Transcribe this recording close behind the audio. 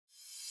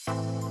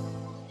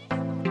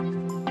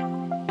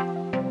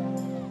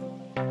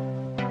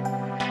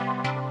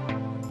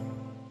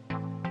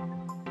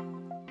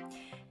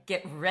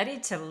Get ready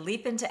to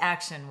leap into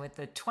action with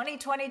the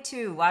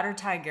 2022 Water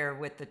Tiger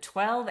with the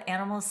 12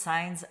 animal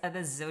signs of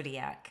the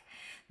zodiac.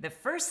 The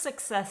first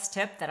success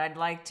tip that I'd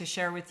like to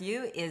share with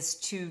you is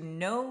to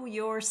know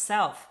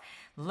yourself.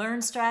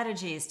 Learn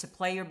strategies to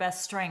play your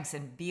best strengths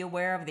and be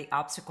aware of the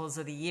obstacles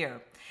of the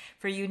year.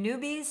 For you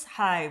newbies,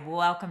 hi,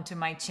 welcome to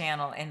my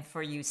channel. And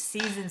for you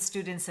seasoned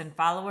students and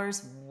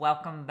followers,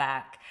 welcome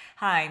back.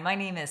 Hi, my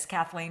name is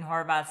Kathleen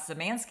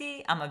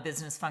Horvath-Zemansky. I'm a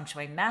business feng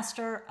shui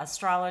master,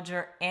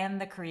 astrologer,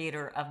 and the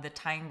creator of the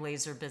Time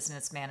Blazer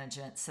business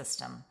management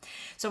system.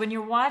 So when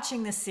you're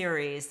watching this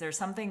series, there's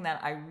something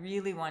that I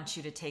really want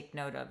you to take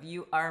note of.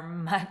 You are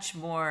much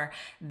more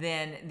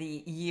than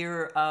the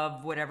year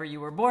of whatever you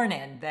were born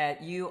in,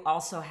 that you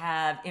also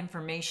have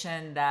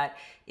information that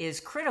is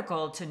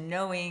critical to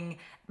knowing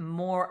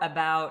more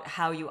about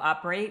how you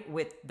operate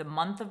with the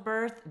month of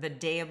birth, the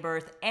day of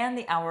birth, and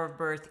the hour of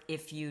birth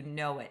if you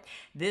know it.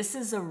 This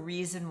is a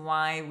reason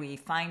why we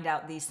find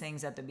out these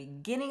things at the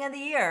beginning of the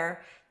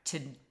year, to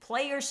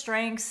play your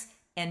strengths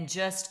and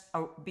just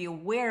be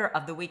aware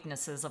of the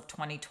weaknesses of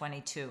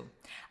 2022.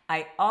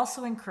 I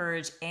also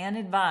encourage and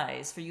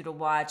advise for you to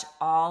watch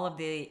all of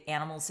the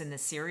animals in the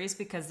series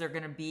because they're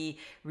going to be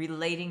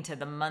relating to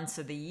the months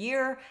of the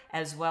year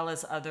as well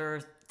as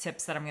other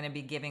tips that I'm going to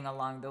be giving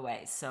along the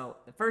way. So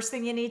the first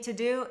thing you need to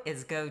do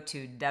is go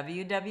to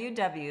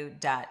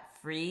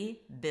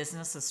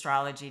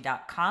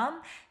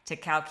www.freebusinessastrology.com to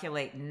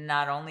calculate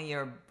not only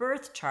your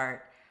birth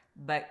chart,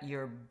 but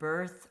your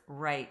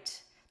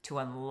birthright, to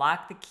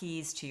unlock the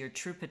keys to your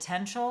true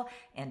potential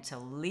and to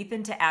leap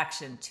into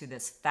action to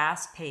this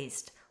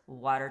fast-paced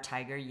Water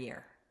Tiger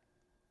year.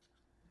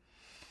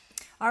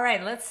 All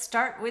right, let's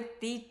start with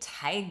the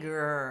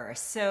tiger.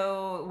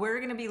 So we're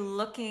going to be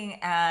looking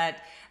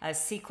at a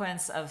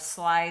sequence of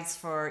slides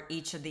for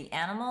each of the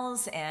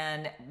animals,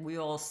 and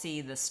we'll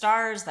see the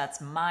stars. That's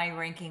my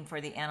ranking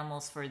for the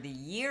animals for the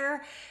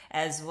year,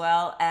 as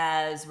well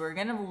as we're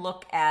going to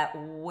look at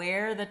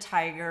where the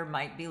tiger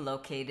might be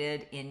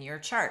located in your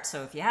chart.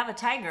 So if you have a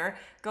tiger,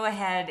 go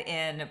ahead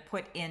and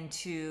put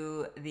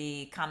into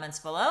the comments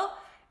below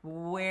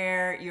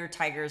where your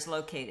tiger is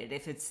located.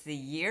 If it's the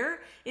year,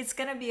 it's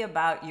going to be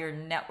about your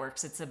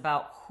networks. It's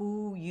about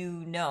who you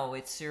know.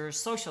 It's your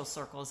social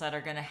circles that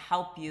are going to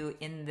help you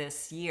in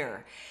this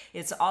year.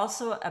 It's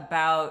also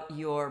about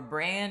your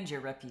brand, your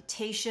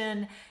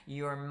reputation,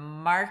 your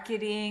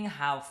marketing,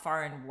 how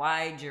far and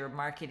wide your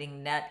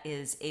marketing net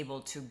is able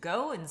to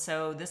go. And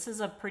so this is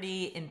a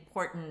pretty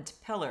important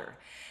pillar.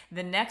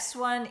 The next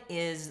one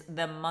is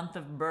the month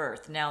of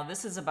birth. Now,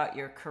 this is about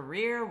your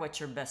career, what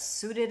you're best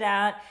suited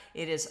at.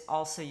 It is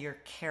also your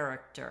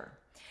character.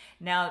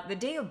 Now, the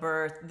day of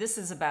birth, this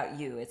is about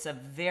you. It's a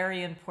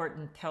very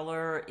important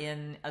pillar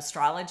in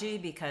astrology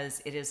because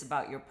it is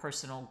about your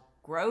personal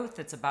growth.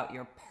 It's about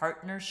your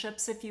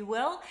partnerships, if you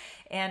will,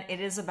 and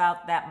it is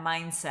about that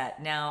mindset.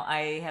 Now,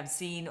 I have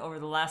seen over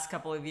the last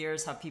couple of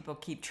years how people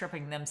keep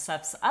tripping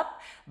themselves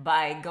up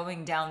by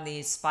going down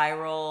these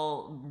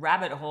spiral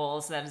rabbit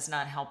holes that is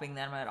not helping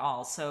them at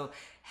all. So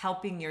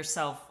helping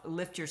yourself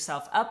lift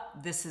yourself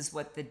up, this is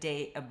what the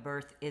day of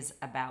birth is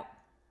about.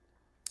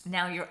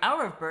 Now, your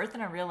hour of birth,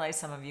 and I realize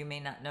some of you may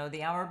not know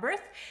the hour of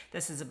birth.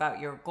 This is about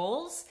your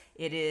goals.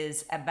 It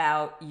is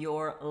about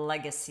your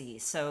legacy.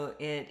 So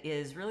it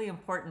is really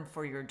important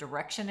for your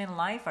direction in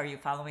life. Are you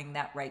following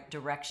that right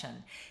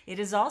direction? It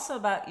is also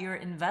about your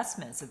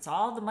investments. It's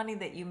all the money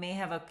that you may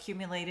have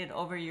accumulated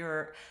over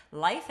your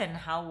life and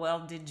how well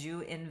did you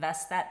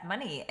invest that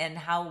money and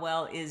how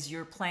well is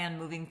your plan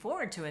moving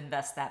forward to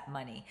invest that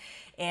money.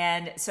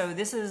 And so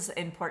this is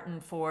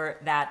important for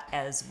that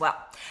as well.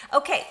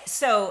 Okay,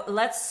 so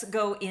let's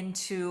go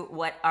into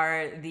what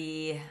are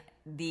the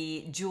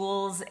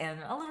jewels and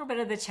a little bit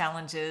of the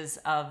challenges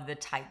of the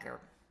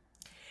tiger.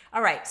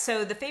 All right,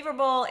 so the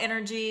favorable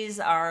energies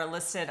are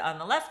listed on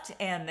the left,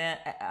 and then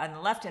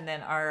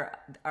our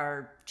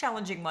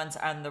challenging ones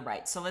on the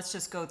right. So let's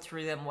just go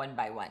through them one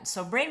by one.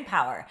 So brain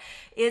power.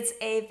 It's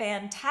a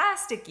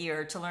fantastic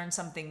year to learn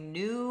something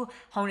new,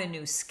 hone a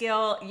new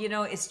skill. You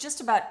know, it's just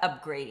about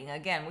upgrading.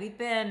 Again, we've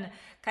been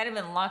kind of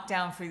in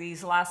lockdown for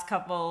these last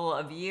couple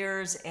of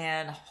years,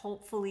 and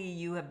hopefully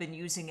you have been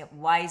using it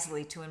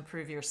wisely to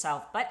improve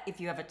yourself. But if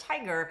you have a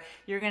tiger,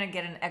 you're going to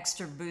get an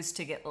extra boost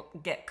to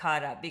get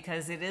caught up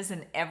because it is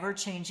an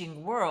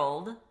ever-changing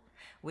world,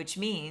 which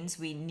means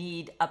we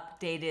need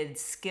updated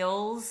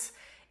skills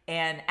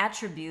and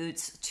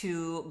attributes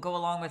to go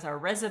along with our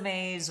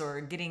resumes or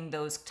getting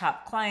those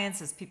top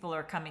clients as people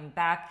are coming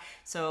back.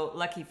 So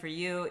lucky for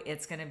you,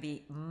 it's going to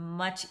be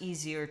much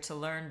easier to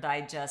learn,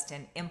 digest,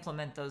 and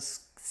implement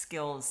those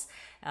skills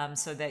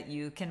so that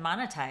you can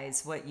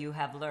monetize what you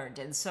have learned.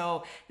 And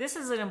so this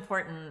is an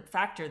important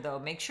factor, though.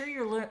 Make sure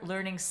you're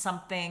learning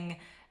something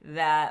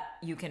that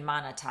you can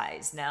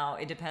monetize. Now,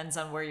 it depends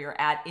on where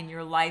you're at in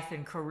your life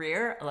and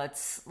career.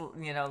 Let's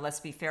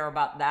be fair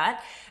about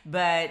that.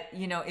 But,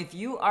 if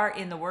you are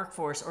in the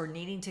workforce or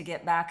needing to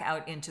get back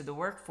out into the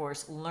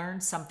workforce,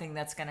 learn something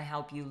that's going to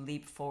help you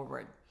leap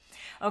forward.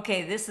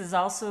 Okay, this is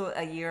also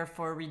a year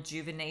for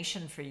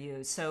rejuvenation for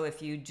you. So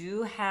if you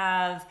do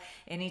have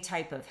any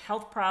type of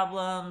health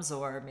problems,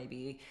 or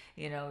maybe,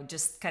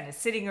 just kind of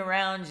sitting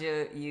around,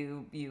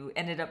 you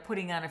ended up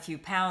putting on a few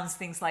pounds,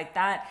 things like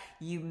that,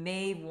 you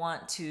may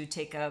want to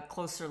take a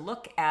closer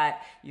look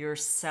at your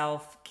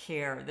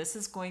self-care. This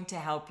is going to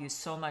help you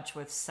so much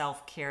with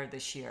self-care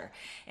this year.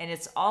 And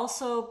it's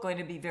also going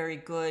to be very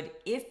good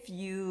if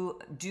you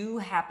do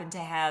happen to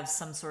have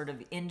some sort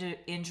of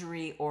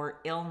injury or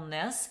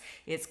illness.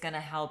 It's going to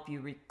help you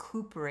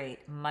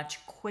recuperate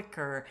much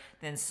quicker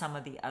than some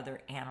of the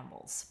other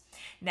animals.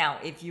 Now,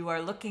 if you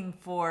are looking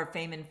for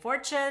fame and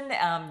fortune,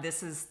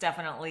 this is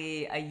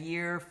definitely a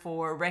year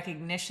for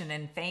recognition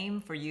and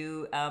fame for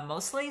you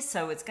mostly.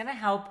 So it's going to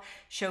help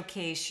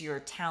showcase your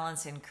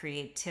talents and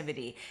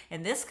creativity.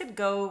 And this could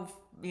go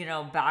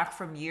back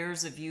from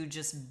years of you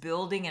just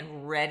building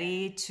and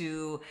ready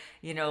to,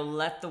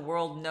 let the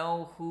world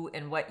know who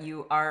and what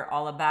you are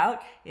all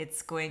about.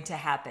 It's going to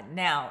happen.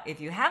 Now,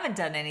 if you haven't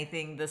done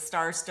anything, the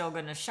star's still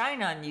going to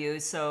shine on you.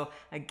 So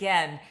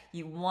again,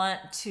 you want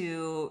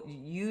to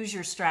use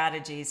your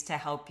strategies to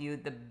help you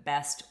the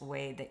best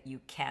way that you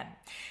can.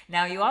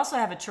 Now, you also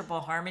have a triple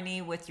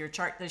harmony with your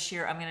chart this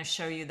year. I'm going to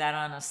show you that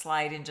on a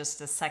slide in just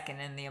a second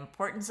and the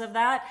importance of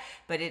that,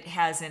 but it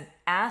has an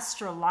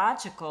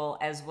astrological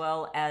as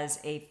well as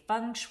a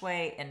feng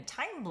shui and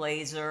time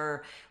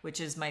blazer, which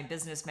is my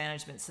business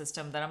management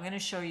system, that I'm going to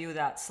show you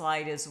that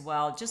slide as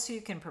well, just so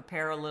you can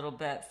prepare a little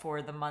bit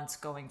for the months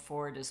going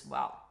forward as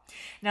well.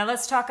 Now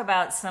let's talk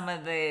about some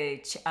of the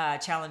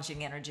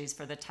challenging energies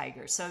for the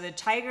tiger. So the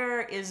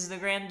tiger is the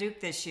Grand Duke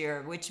this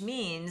year, which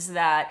means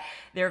that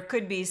there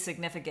could be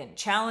significant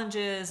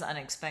challenges,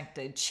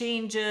 unexpected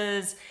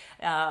changes.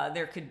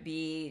 There could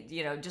be,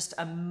 just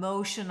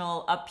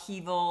emotional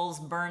upheavals,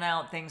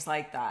 burnout, things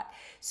like that.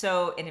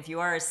 So, and if you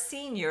are a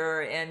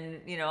senior,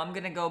 and, I'm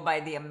going to go by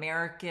the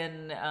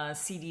American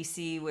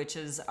CDC, which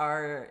is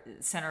our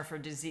Center for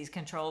Disease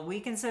Control, we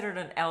considered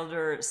an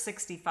elder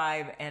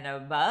 65 and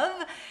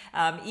above,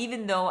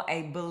 even though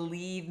I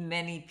believe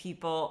many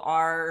people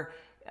are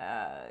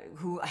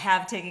who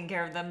have taken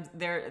care of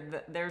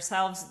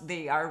themselves,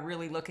 they are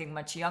really looking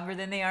much younger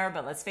than they are.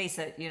 But let's face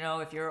it,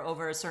 if you're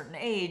over a certain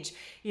age,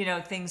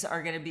 things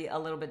are going to be a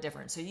little bit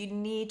different. So you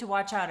need to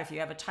watch out if you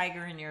have a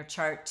tiger in your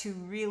chart to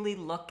really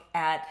look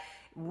at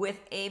with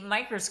a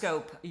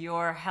microscope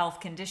your health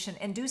condition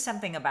and do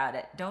something about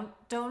it.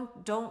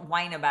 Don't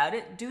whine about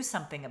it. Do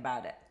something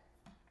about it.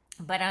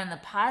 But on the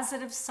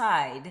positive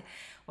side,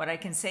 what I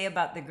can say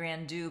about the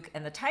Grand Duke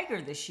and the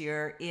Tiger this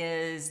year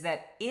is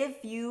that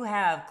if you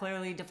have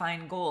clearly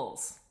defined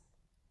goals,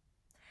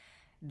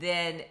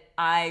 then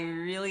I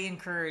really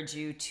encourage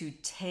you to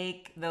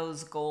take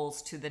those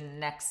goals to the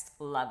next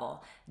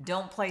level.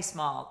 Don't play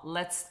small.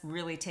 Let's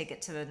really take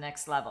it to the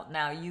next level.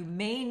 Now, you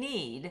may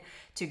need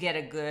to get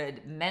a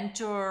good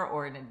mentor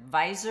or an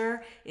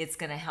advisor. It's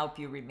going to help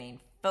you remain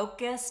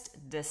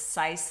focused,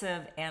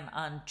 decisive, and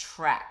on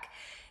track.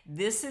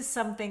 This is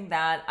something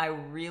that I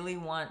really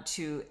want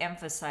to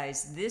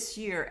emphasize this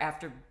year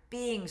after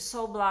being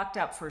so blocked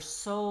up for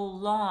so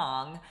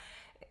long.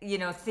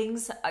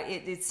 Things,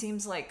 it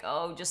seems like,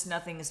 just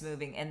nothing is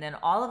moving. And then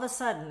all of a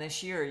sudden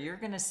this year, you're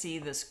going to see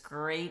this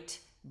great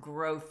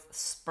growth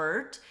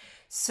spurt.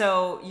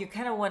 So you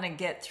kind of want to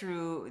get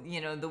through,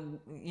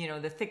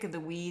 the thick of the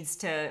weeds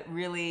to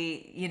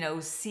really,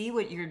 see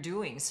what you're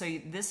doing. So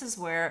this is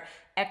where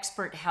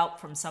expert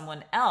help from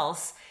someone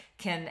else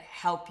can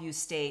help you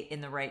stay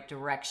in the right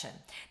direction.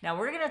 Now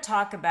we're going to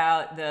talk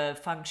about the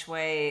feng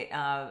shui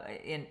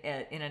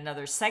in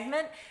another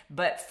segment,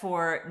 but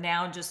for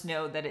now, just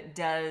know that it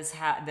does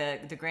have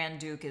the Grand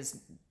Duke is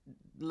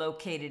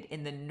located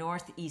in the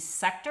northeast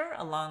sector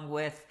along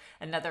with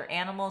another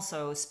animal.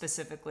 So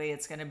specifically,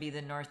 it's going to be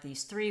the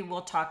Northeast 3.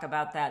 We'll talk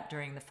about that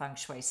during the feng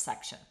shui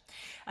section.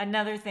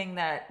 Another thing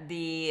that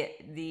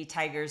the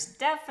tigers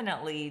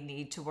definitely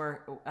need to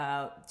work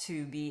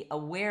to be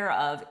aware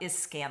of is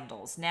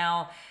scandals.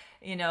 Now,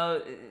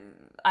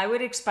 I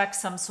would expect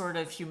some sort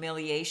of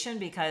humiliation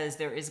because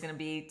there is going to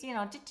be,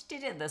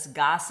 this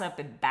gossip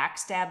and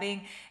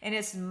backstabbing, and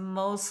it's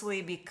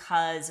mostly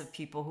because of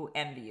people who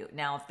envy you.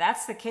 Now, if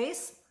that's the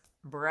case,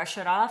 brush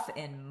it off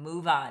and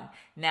move on.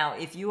 Now,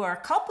 if you are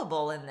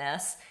culpable in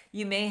this,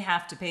 you may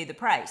have to pay the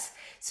price.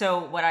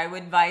 So what I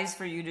would advise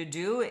for you to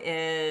do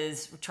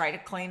is try to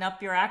clean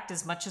up your act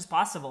as much as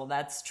possible.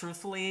 That's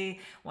truthfully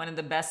one of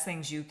the best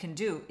things you can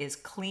do, is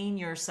clean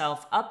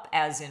yourself up,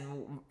 as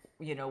in,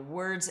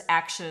 words,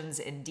 actions,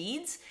 and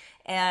deeds.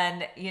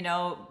 And,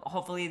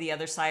 hopefully the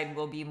other side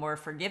will be more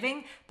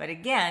forgiving. But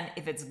again,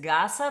 if it's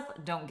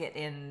gossip, don't get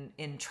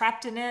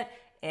entrapped in it,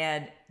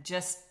 and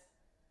just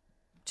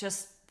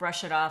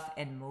brush it off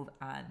and move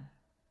on.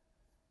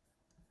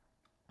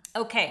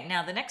 Okay,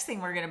 now the next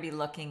thing we're going to be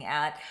looking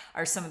at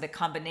are some of the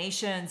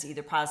combinations,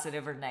 either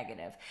positive or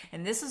negative.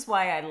 And this is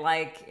why I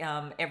like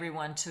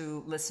everyone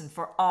to listen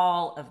for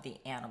all of the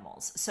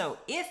animals. So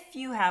if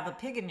you have a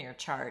pig in your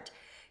chart,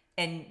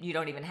 and you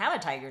don't even have a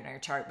tiger in your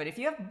chart, but if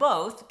you have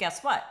both,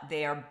 guess what?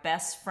 They are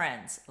best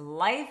friends.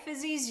 Life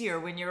is easier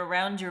when you're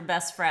around your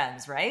best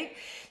friends, right?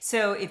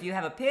 So if you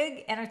have a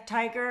pig and a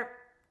tiger,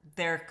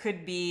 there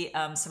could be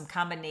some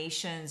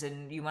combinations,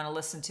 and you want to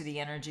listen to the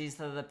energies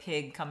of the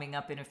pig coming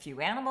up in a few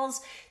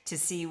animals to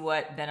see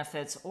what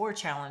benefits or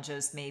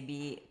challenges may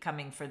be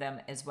coming for them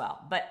as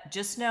well. But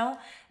just know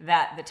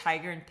that the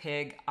tiger and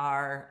pig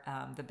are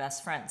the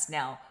best friends.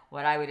 Now,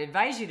 what I would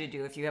advise you to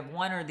do, if you have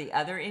one or the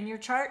other in your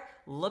chart,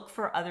 look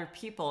for other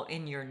people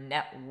in your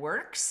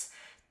networks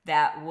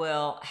that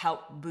will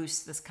help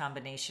boost this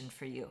combination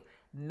for you.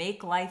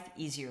 Make life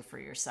easier for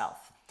yourself.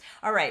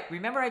 All right,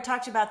 remember I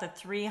talked about the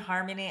 3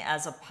 harmony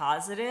as a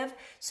positive.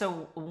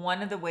 So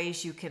one of the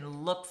ways you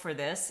can look for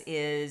this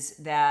is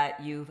that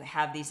you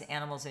have these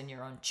animals in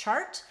your own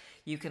chart.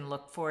 You can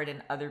look for it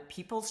in other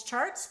people's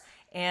charts,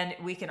 and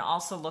we can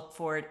also look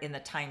for it in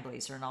the time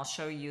blazer, and I'll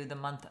show you the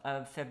month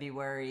of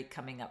February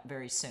coming up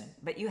very soon.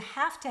 But you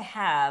have to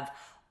have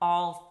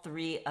all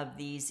 3 of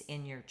these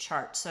in your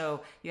chart.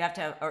 So you have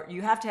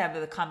to have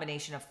the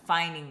combination of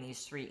finding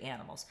these 3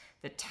 animals: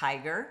 the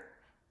tiger,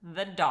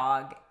 the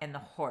dog, and the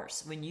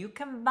horse. When you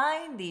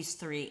combine these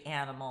 3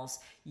 animals,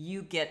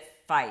 you get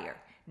fire.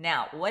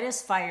 Now, what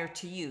is fire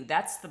to you?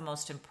 That's the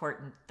most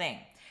important thing.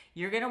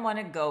 You're going to want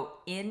to go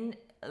in,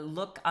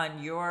 look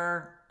on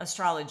your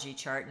astrology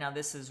chart. Now,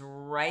 this is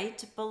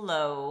right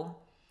below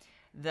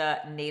the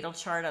natal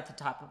chart at the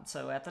top.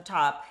 So at the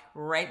top,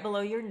 right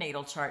below your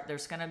natal chart,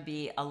 there's going to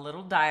be a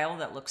little dial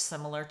that looks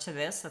similar to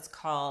this. That's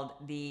called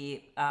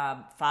the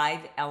 5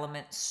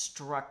 element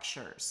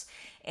structures.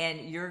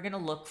 And you're going to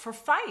look for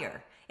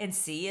fire and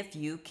see if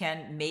you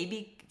can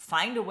maybe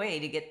find a way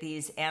to get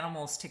these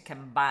animals to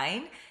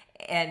combine.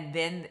 And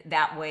then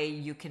that way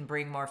you can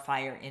bring more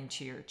fire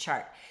into your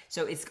chart.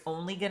 So it's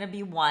only going to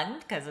be one,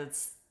 because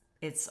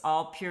it's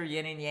all pure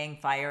yin and yang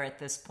fire at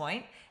this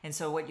point. And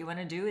so what you want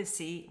to do is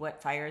see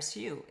what fire is to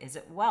you. Is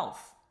it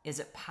wealth? Is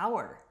it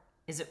power?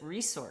 Is it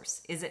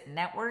resource? Is it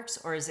networks?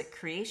 Or is it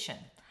creation?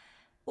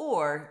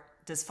 Or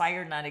does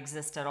fire not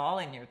exist at all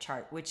in your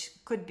chart, which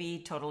could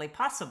be totally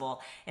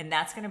possible? And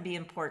that's going to be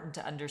important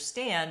to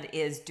understand,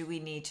 is do we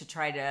need to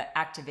try to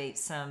activate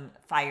some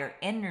fire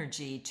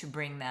energy to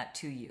bring that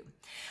to you?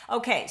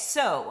 Okay,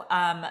 so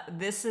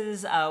this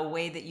is a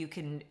way that you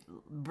can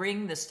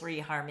bring this 3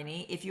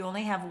 harmony. If you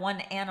only have one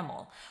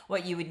animal,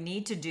 what you would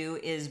need to do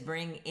is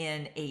bring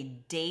in a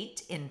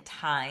date in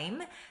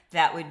time.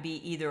 That would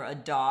be either a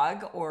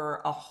dog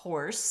or a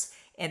horse.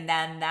 And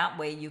then that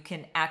way you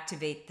can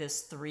activate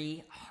this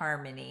 3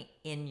 harmony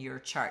in your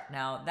chart.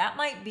 Now, that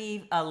might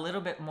be a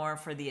little bit more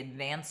for the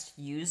advanced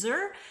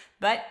user,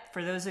 but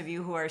for those of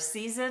you who are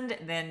seasoned,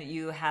 then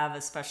you have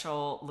a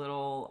special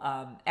little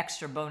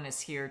extra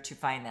bonus here to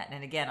find that.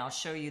 And again, I'll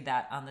show you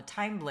that on the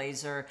time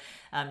blazer,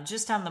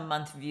 just on the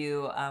month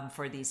view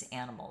for these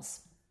animals.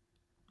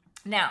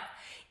 Now,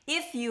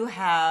 if you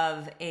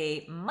have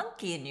a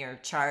monkey in your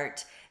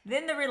chart,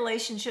 then the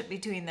relationship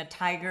between the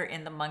tiger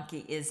and the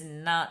monkey is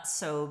not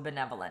so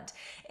benevolent.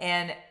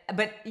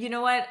 But you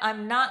know what?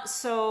 I'm not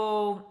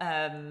so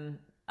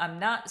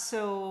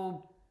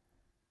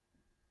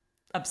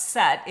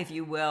upset, if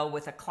you will,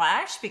 with a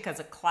clash, because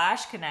a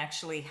clash can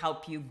actually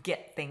help you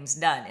get things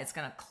done. It's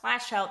going to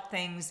clash out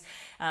things.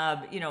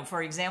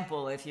 For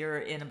example, if you're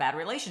in a bad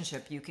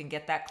relationship, you can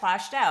get that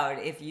clashed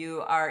out. If you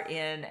are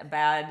in a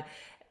bad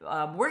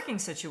working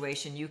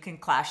situation, you can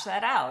clash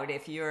that out.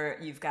 If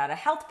you've got a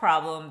health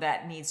problem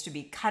that needs to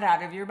be cut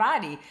out of your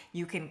body,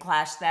 you can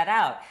clash that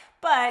out.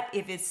 But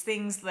if it's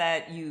things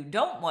that you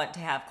don't want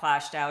to have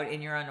clashed out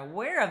and you're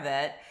unaware of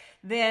it,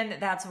 then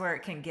that's where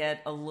it can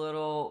get a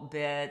little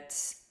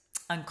bit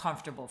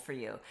uncomfortable for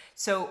you.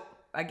 So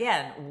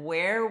again,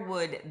 where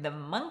would the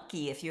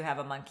monkey, if you have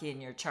a monkey in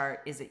your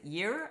chart, is it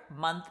year,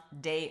 month,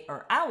 day,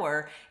 or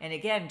hour? And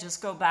again, just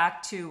go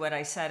back to what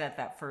I said at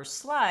that first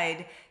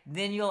slide,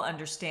 then you'll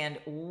understand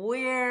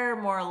where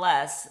more or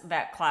less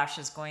that clash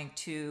is going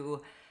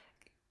to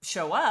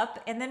show up,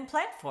 and then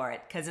plan for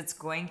it, because it's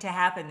going to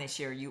happen this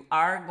year. You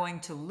are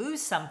going to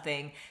lose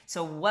something.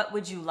 So what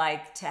would you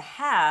like to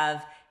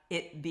have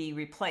it be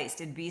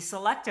replaced? And be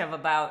selective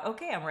about,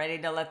 okay, I'm ready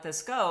to let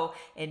this go,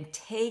 and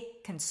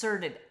take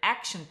concerted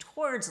action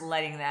towards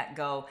letting that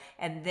go.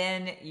 And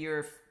then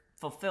you're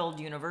fulfilled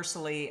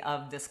universally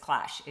of this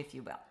clash, if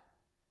you will.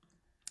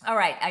 All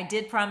right, I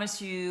did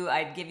promise you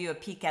I'd give you a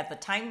peek at the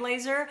time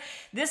blazer.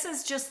 This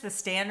is just the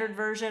standard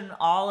version.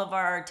 All of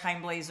our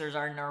time blazers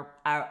are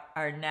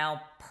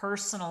now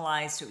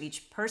personalized to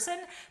each person,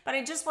 but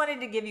I just wanted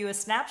to give you a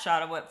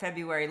snapshot of what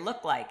February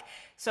looked like.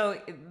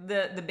 So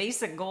the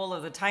basic goal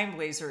of the time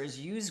blazer is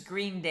use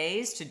green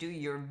days to do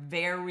your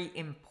very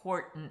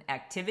important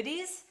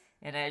activities.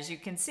 And as you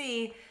can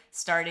see,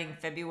 starting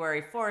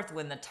February 4th,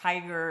 when the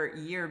tiger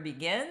year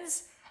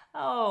begins,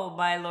 oh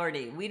my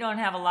lordy, we don't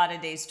have a lot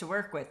of days to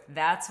work with.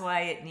 That's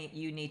why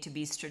you need to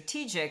be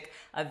strategic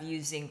of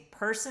using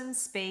person,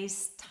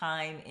 space,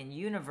 time, and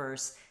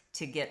universe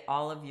to get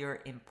all of your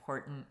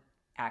important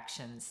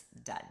actions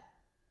done.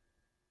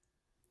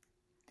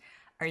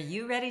 Are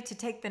you ready to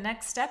take the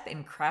next step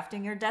in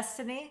crafting your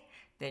destiny?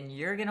 Then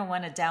you're going to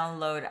want to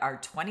download our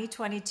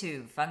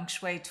 2022 Feng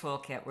Shui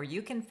Toolkit, where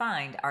you can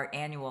find our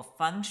annual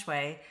Feng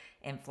Shui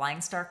and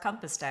Flying Star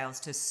Compass styles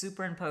to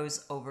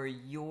superimpose over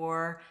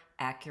your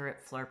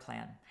accurate floor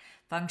plan.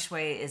 Feng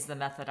Shui is the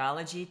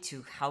methodology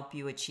to help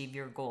you achieve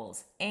your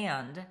goals,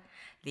 and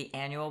the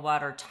annual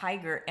Water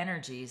Tiger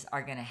energies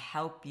are going to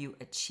help you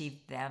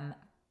achieve them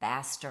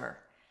faster.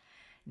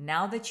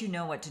 Now that you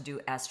know what to do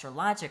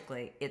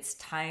astrologically, it's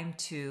time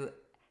to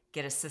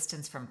get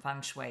assistance from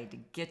Feng Shui to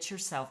get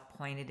yourself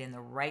pointed in the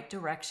right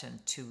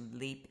direction to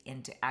leap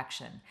into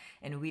action.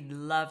 And we'd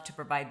love to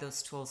provide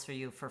those tools for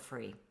you for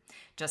free.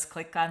 Just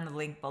click on the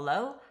link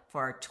below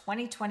for our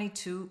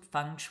 2022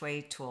 Feng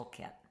Shui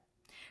Toolkit.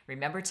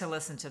 Remember to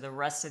listen to the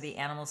rest of the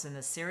animals in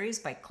the series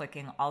by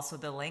clicking also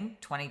the link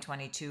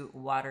 2022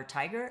 Water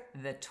Tiger,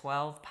 the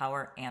 12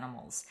 Power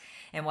Animals.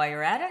 And while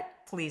you're at it,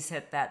 please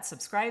hit that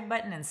subscribe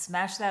button and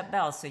smash that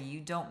bell so you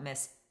don't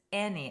miss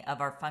any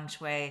of our Feng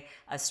Shui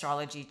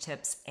astrology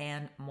tips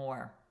and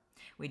more.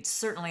 We'd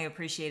certainly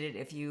appreciate it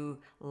if you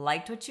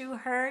liked what you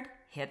heard.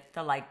 Hit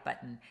the like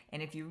button.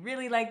 And if you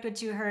really liked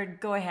what you heard,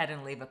 go ahead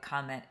and leave a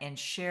comment and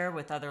share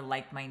with other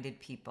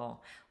like-minded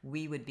people.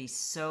 We would be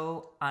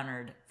so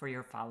honored for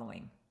your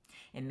following.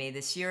 And may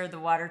this year the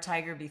Water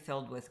Tiger be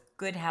filled with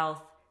good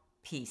health,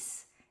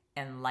 peace,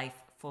 and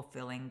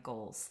life-fulfilling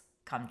goals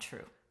come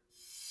true.